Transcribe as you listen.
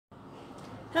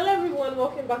Hello everyone,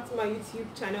 welcome back to my YouTube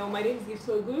channel. My name is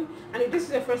Giftsogu, and if this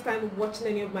is your first time watching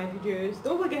any of my videos,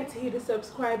 don't forget to hit the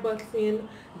subscribe button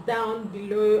down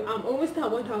below. I'm almost at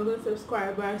 1,000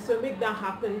 subscribers, so make that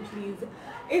happen please.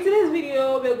 In today's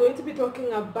video, we're going to be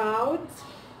talking about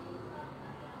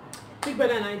Big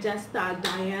Brother Naija star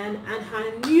Diane and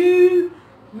her new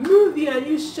movie, a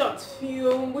new short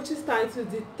film which is titled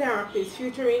The Therapist,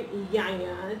 featuring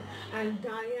Yayan and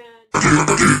Diane. Up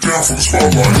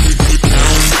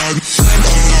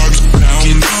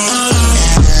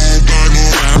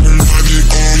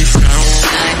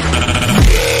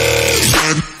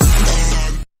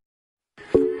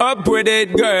with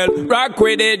it, girl. Rock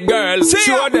with it, girl.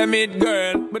 Show them it,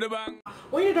 girl.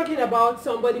 When you're talking about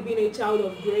somebody being a child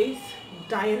of grace,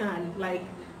 Diane, like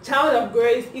child of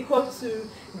grace equals to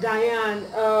Diane.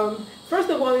 First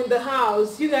of all, in the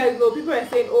house, you guys know people are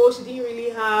saying, oh, she didn't really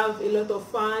have a lot of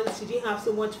fans, she didn't have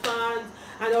so much fans,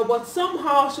 and all, but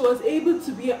somehow she was able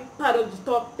to be a part of the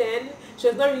top 10. She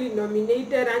was not really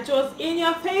nominated, and she was in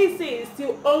your faces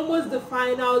till almost the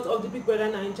finals of the Big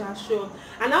Brother Naija show.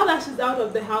 And now that she's out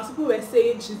of the house, people were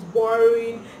saying she's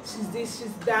boring, she's this,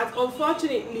 she's that.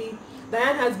 Unfortunately,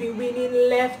 Diane has been winning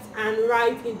left and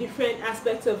right in different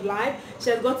aspects of life. She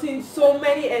has gotten so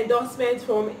many endorsements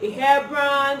from a hair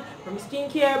brand, from a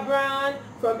skincare brand,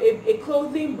 from a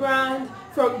clothing brand,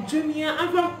 from Jumia, and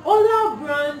from other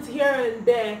brands here and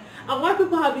there. And why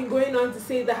people have been going on to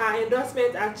say that her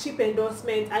endorsements are cheap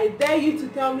endorsements, I dare you to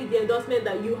tell me the endorsement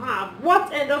that you have.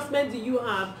 What endorsement do you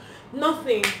have?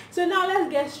 Nothing. So now let's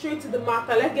get straight to the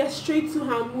matter. Let's get straight to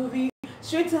her movie,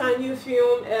 straight to her new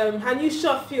film, her new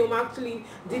short film actually,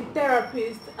 The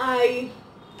Therapist.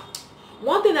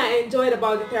 One thing I enjoyed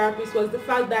about The Therapist was the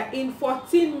fact that in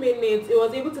 14 minutes it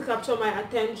was able to capture my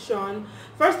attention.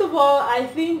 First of all, I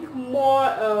think more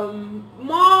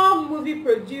movie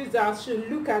producers should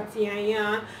look at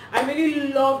Yayan. I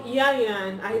really love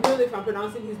Yayan. I don't know if I'm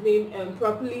pronouncing his name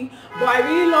properly, but I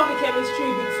really love the chemistry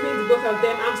between the both of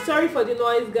them. I'm sorry for the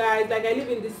noise, guys. Like, I live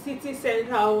in the city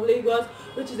center of Lagos,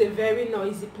 which is a very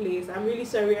noisy place. I'm really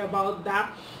sorry about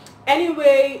that.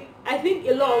 Anyway, I think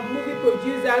a lot of movie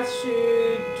producers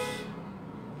should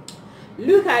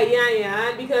look at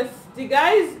Yayan, because the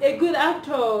guy is a good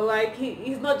actor. Like,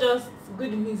 he's not just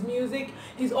good in his music,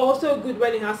 he's also good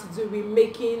when it has to do with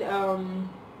making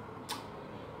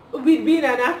with being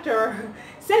an actor.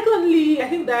 Secondly, I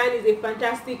think Diane is a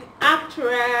fantastic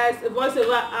actress, a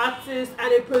voiceover artist,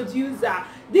 and a producer.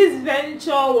 This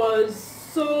venture was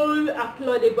so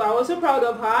applaudable. I was so proud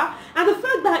of her, and the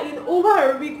fact that in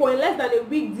over a week, or in less than a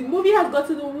week, the movie has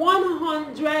gotten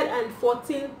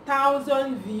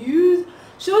 114,000 views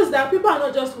shows that people are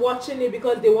not just watching it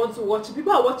because they want to watch it.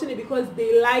 People are watching it because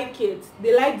they like it.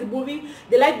 They like the movie.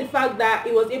 They like the fact that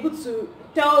it was able to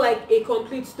tell like a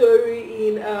complete story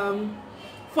in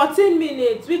 14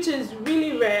 minutes, which is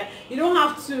really rare. You don't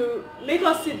have to make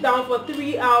us sit down for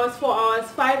 3 hours, 4 hours,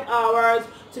 5 hours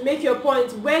to make your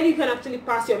point, when you can actually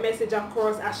pass your message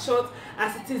across as short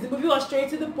as it is. The movie was straight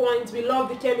to the point. We love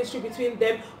the chemistry between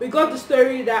them. We got the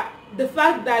story that the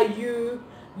fact that you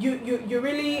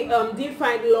really didn't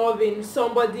find love in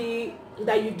somebody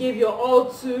that you gave your all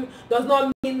to does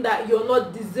not mean that you're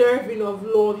not deserving of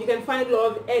love. You can find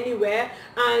love anywhere,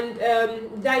 and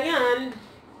Diane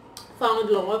found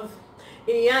love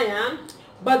in Yayan.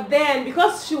 But then,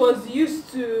 because she was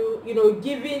used to, you know,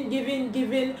 giving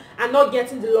and not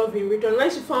getting the love in return,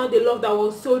 when she found a love that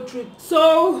was so true,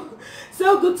 so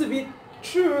good to be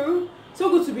true,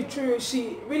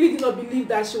 she really did not believe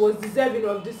that she was deserving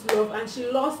of this love, and she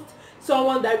lost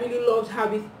someone that really loved her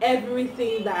with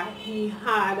everything that he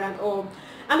had and all.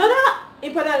 Another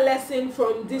important lesson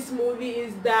from this movie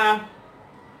is that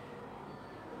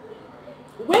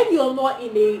when you're not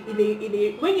when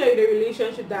you're in a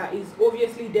relationship that is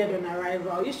obviously dead on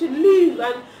arrival, you should leave,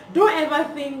 and don't ever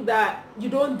think that you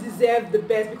don't deserve the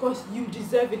best, because you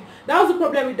deserve it. That was the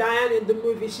problem with Diane in the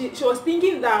movie. She was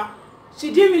thinking that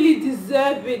she didn't really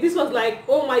deserve it. This was like,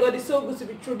 oh my god, it's so good to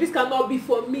be true. This cannot be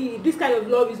for me. This kind of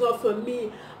love is not for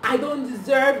me. I don't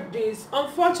deserve this.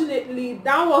 Unfortunately,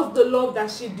 that was the love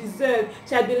that she deserved.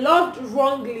 She had been loved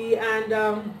wrongly, and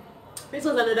this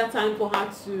was another time for her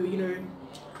to, you know,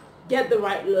 get the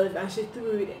right love, and she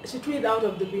threw it out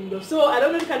of the window. So I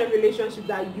don't know the kind of relationship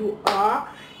that you are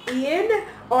in,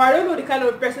 or I don't know the kind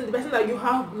of person that you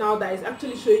have now that is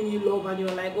actually showing you love, and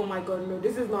you're like, oh my god, no,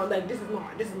 this is not love,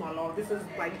 this is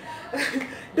like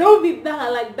don't be that.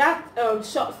 Like, that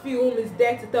short film is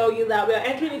there to tell you that we're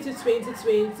entering into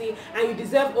 2020, and you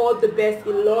deserve all the best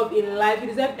in love, in life. You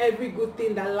deserve every good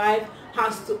thing that life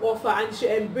has to offer, and you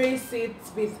should embrace it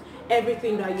with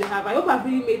everything that you have. I hope I've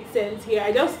really made sense here.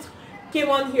 I just came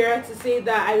on here to say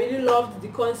that I really loved the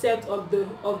concept of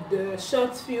the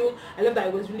short film. I love that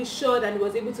it was really short and it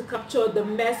was able to capture the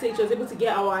message, was able to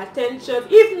get our attention.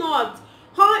 If not,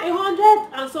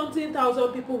 100 and something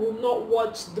thousand people will not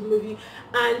watch the movie,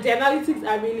 and the analytics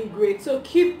are really great. So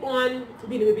keep on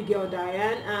being a baby girl,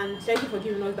 Diane, and thank you for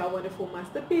giving us that wonderful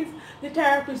masterpiece, The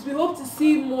Therapist. We hope to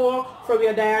see more from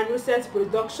your Diane Russet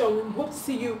production. We hope to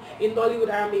see you in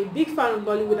Nollywood. I'm a big fan of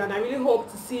Nollywood, and I really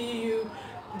hope to see you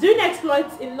doing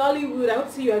exploits in Nollywood. I hope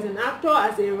to see you as an actor,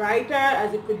 as a writer,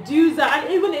 as a producer,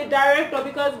 and even a director,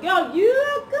 because girl, you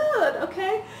look good.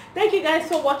 Okay, thank you guys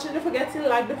for watching. Don't forget to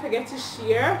like, don't forget to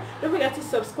share, don't forget to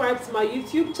subscribe to my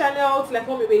YouTube channel to like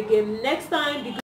what we again next time.